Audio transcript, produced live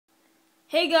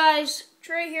Hey guys,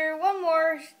 Trey here one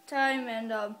more time,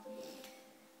 and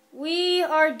we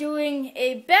are doing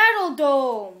a battle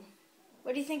dome.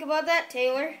 What do you think about that,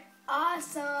 Taylor?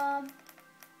 Awesome.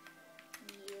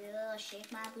 Yeah, shake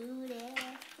my booty.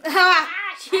 Ha!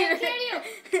 I get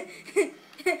you.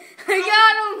 I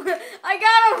got him!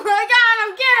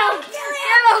 Get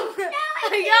him!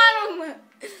 I got him!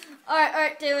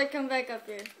 Alright, Taylor, come back up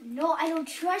here. No, I don't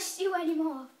trust you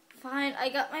anymore. Fine, I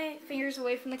got my fingers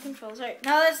away from the controls. Alright,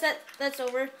 now that's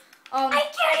over. I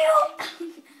get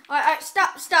you. Alright,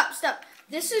 stop.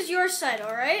 This is your side,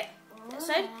 alright? That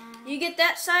side. You get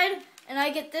that side, and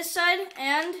I get this side,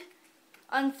 and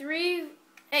on 3,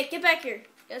 hey, get back here.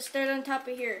 Gotta start on top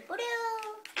of here.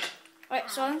 Alright,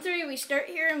 so on 3, we start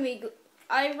here, and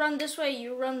I run this way,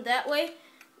 you run that way.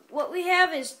 What we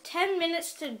have is 10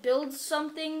 minutes to build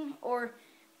something, or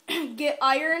get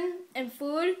iron and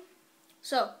food.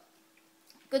 So,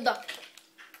 good luck.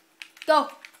 Go.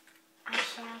 I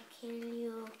shall kill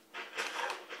you.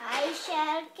 I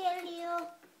shall kill you.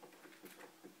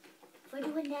 For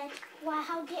doing that. Why,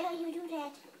 how dare you do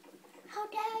that? How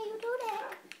dare you do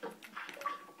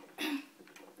that?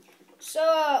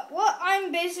 So, what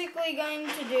I'm basically going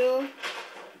to do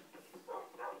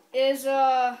is,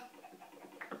 I'm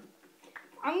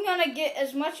gonna get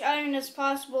as much iron as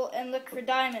possible and look for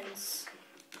diamonds.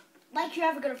 Like you're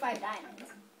ever gonna find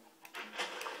diamonds.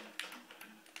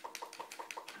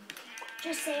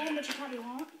 Just saying, but you probably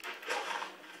won't.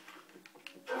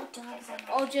 That dog is like,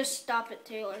 I'll just stop it,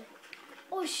 Taylor.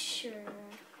 oh, sure.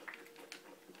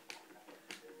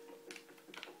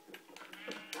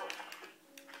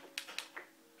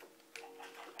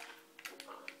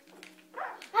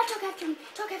 Ah, talk after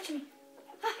me.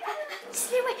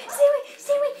 Stay away.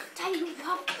 Tiny,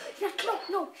 pop.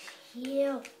 No.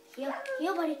 Heal,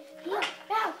 buddy. Heal.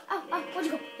 Ow. Where'd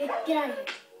you go? Get out of here.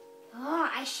 Oh,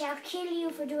 I shall kill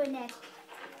you for doing that.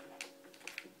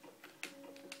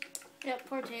 Yep,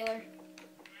 poor Taylor.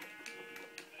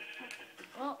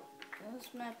 Well,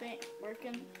 this map ain't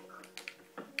working.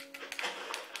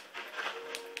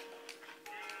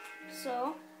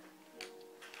 So,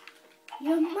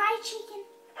 You're my chicken.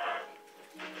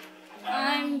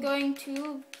 I'm going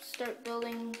to start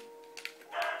building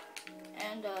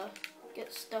and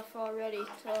get stuff all ready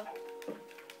to...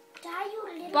 Die, you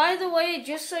little... By the way,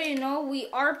 just so you know, we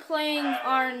are playing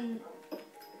on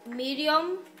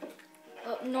medium,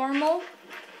 normal,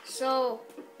 so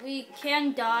we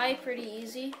can die pretty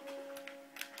easy.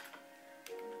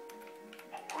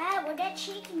 Ah, where'd that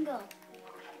chicken go?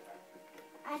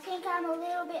 I think I'm a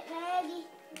little bit laggy.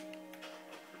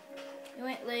 You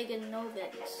ain't lagging no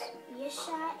bits. Yes,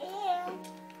 I am.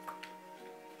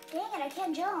 Dang it, I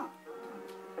can't jump.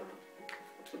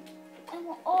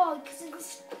 Because of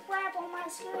this crap on my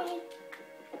screen.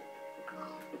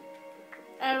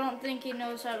 I don't think he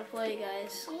knows how to play,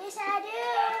 guys. Yes, I do.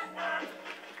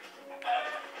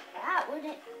 Ah, did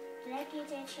I get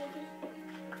that chicken?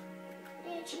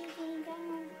 That chicken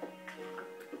gone.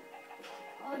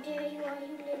 Oh, there you are,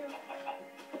 you little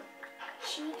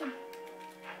chicken.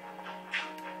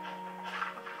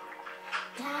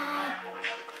 Die.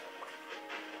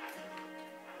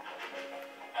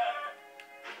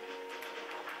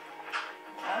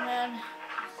 Oh man.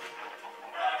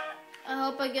 I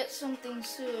hope I get something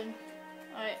soon.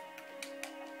 Alright.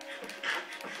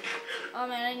 Oh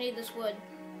man, I need this wood.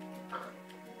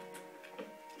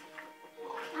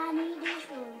 I need this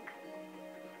wood.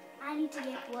 I need to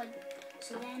get wood.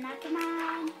 So then I can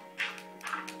mine.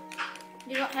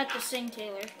 You don't have to sing,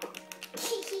 Taylor.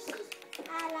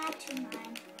 I like to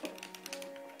mine.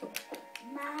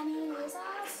 Mining is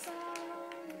awesome.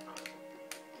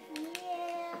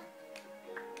 Yeah.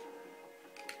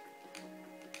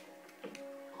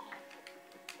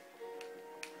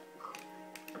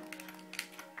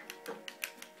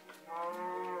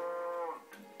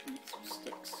 Need some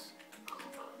sticks.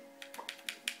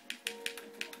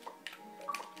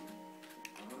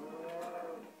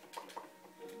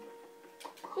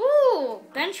 Ooh,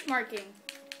 benchmarking.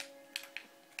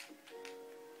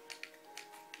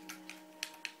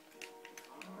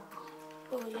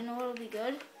 Oh, you know what'll be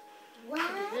good? What?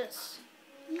 Look at this.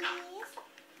 Yes.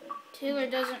 Taylor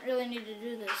doesn't really need to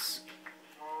do this.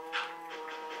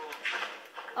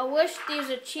 I wish these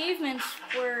achievements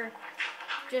were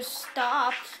just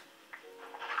stopped.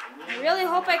 I really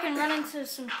hope I can run into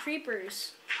some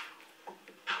creepers.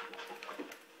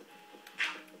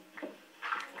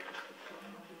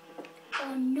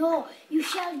 Oh no, you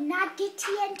shall not get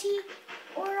TNT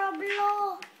or a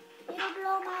blow. It'll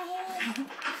blow my head.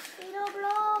 It'll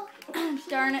blow.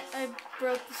 Darn it, I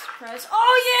broke the surprise.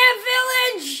 Oh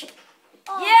yeah, village!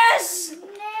 Oh, Yes!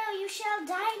 No, you shall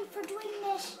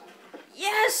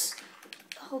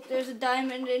hope there's a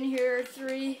diamond in here or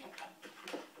 3.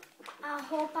 I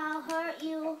hope I'll hurt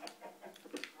you.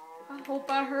 I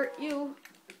hope I hurt you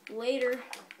later.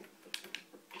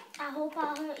 I hope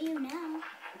I'll hurt you now.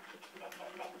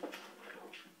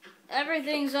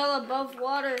 Everything's all above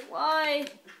water. Why?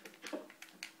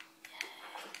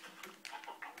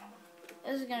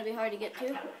 This is gonna be hard to get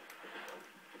to.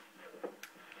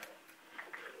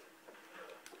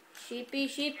 Sheepy,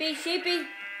 sheepy, sheepy.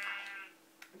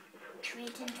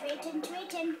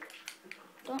 Trayton.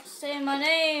 Don't say my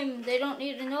name. They don't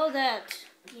need to know that.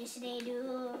 Yes, they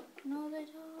do. No, they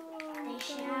don't. They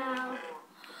shall.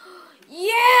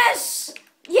 Yes!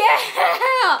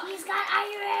 Yeah! He's got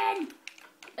iron.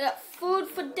 I got food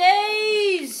for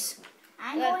days.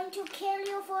 I'm going to kill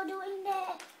you for doing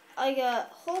that. I got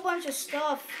a whole bunch of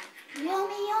stuff. Yummy,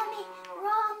 yummy.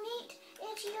 Raw meat.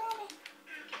 It's yummy.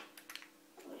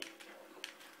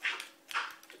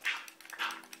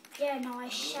 There, now I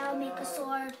shall make a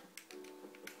sword.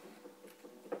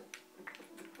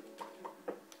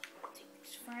 Take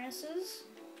these furnaces.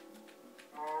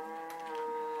 I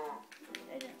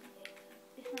didn't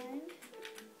leave behind.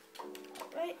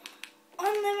 Alright.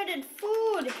 Unlimited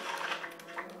food.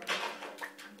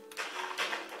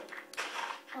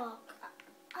 Oh,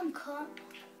 I'm caught.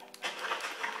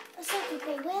 It's like it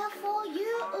go well for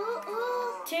you. Ooh,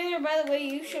 ooh. Taylor, by the way,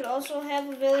 you should also have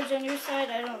a village on your side.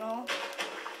 I don't know.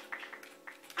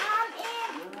 I'm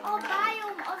in a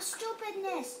biome of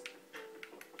stupidness.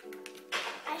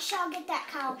 I shall get that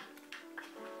cow.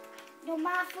 No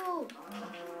more food.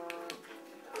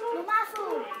 No more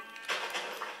food.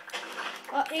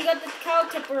 Oh, he got the cow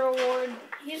tipper award.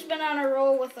 He's been on a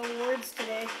roll with awards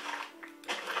today.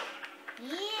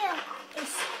 Yeah.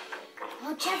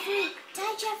 Oh, Jeffrey.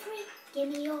 Die, Jeffrey. Give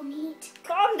me your meat.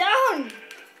 Calm down.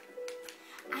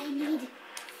 I need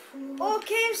food. Oh,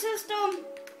 cave system.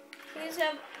 Please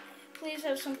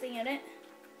have something in it.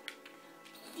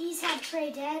 Please have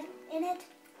Trey dead in it.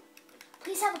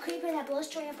 Please have a creeper that blows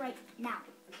Trey up right now.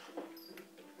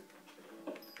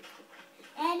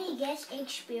 And he gets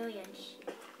experience.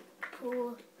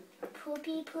 Poo.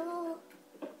 Poopy poo.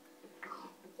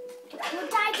 You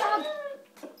die, dog.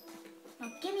 No,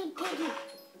 give me piggy.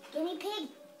 Give me pig.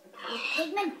 You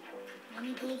pigman. Give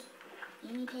me pig.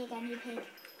 Give me pig. I need pig.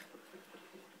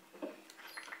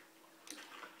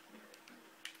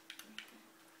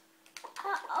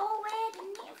 Oh, where do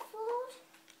need food?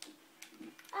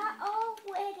 Oh,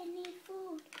 where do need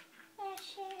food?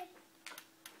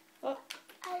 Oh,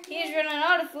 he's running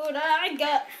out of food. I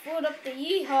got food up the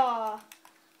yeehaw.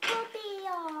 Poopy.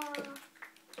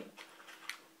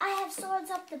 I have swords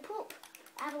up the poop.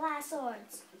 I have a lot of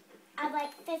swords. I have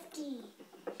like 50.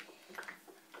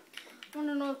 I want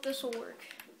to know if this will work.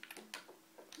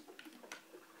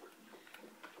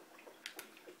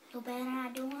 You better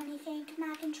not do anything to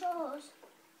my controls.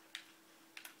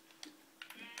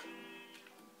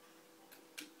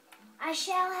 I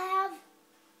shall have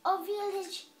a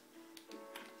village.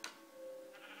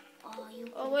 Oh,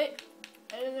 you. Oh, wait.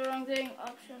 I did the wrong thing.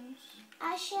 Options.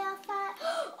 I shall find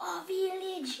a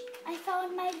village. I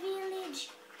found my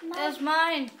village. That's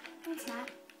mine. No, it's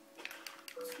not.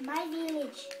 It's my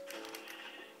village.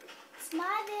 It's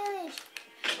my village.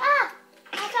 Ah!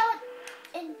 I found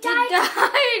it died.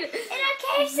 In a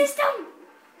cave system.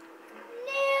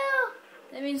 No.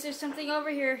 That means there's something over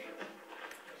here.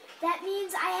 That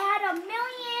means I had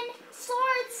 1,000,000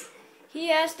 swords. He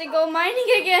has to go mining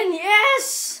again.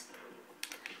 Yes!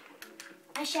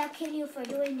 I shall kill you for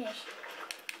doing this.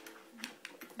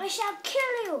 I shall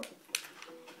kill you.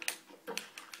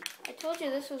 I told you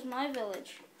this was my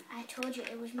village. I told you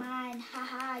it was mine.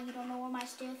 Haha, you don't know where my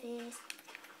stuff is.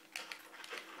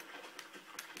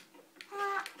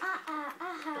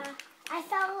 I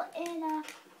fell in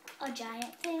a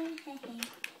giant thing.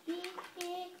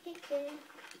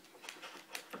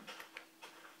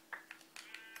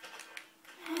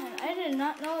 Man, I did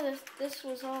not know this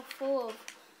was all full of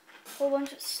a whole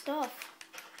bunch of stuff.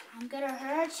 I'm gonna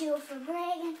hurt you for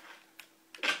bragging.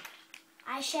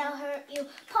 I shall hurt you.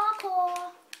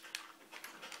 Parkour.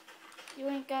 You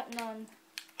ain't got none.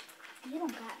 You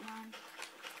don't got none.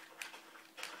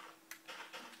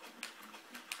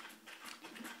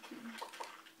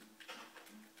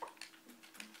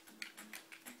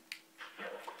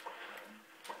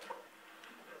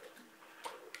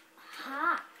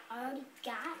 Ha! I already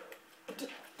got it.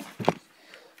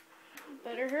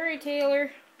 Better hurry,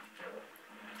 Taylor.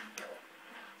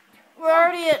 We're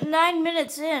already at 9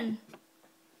 minutes in.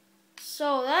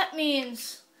 So that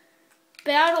means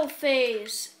battle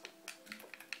phase.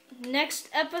 Next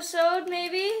episode,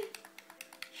 maybe?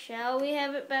 Shall we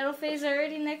have it battle phase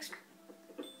already next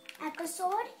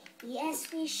episode?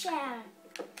 Yes, we shall.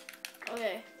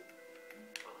 Okay.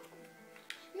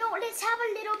 No, let's have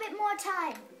a little bit more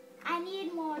time. I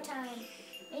need more time.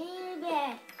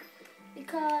 Maybe.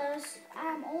 Because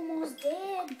I'm almost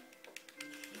dead.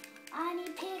 I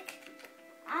need pick.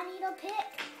 I need a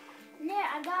pick. There,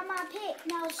 I got my pick.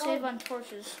 Now go. Save on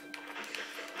torches.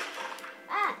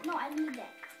 Ah, no, I need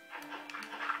that.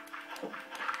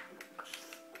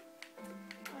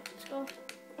 Let's go.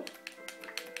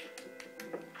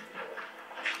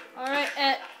 Alright,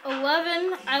 at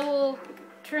 11, I will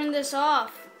turn this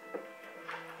off.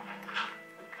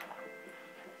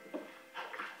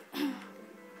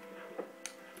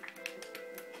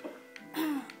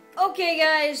 Okay,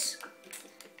 guys.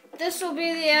 This will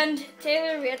be the end.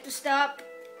 Taylor, we have to stop.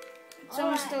 It's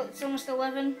almost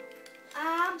 11.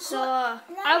 So,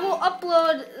 I will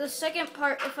upload the second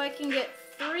part if I can get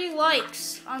 3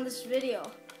 likes on this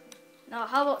video. Now,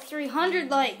 how about 300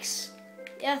 likes?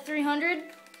 Yeah, 300?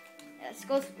 Yeah,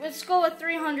 let's go with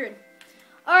 300.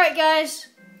 Alright, guys.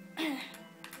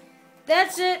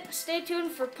 That's it. Stay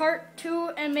tuned for part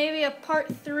 2 and maybe a part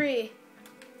 3.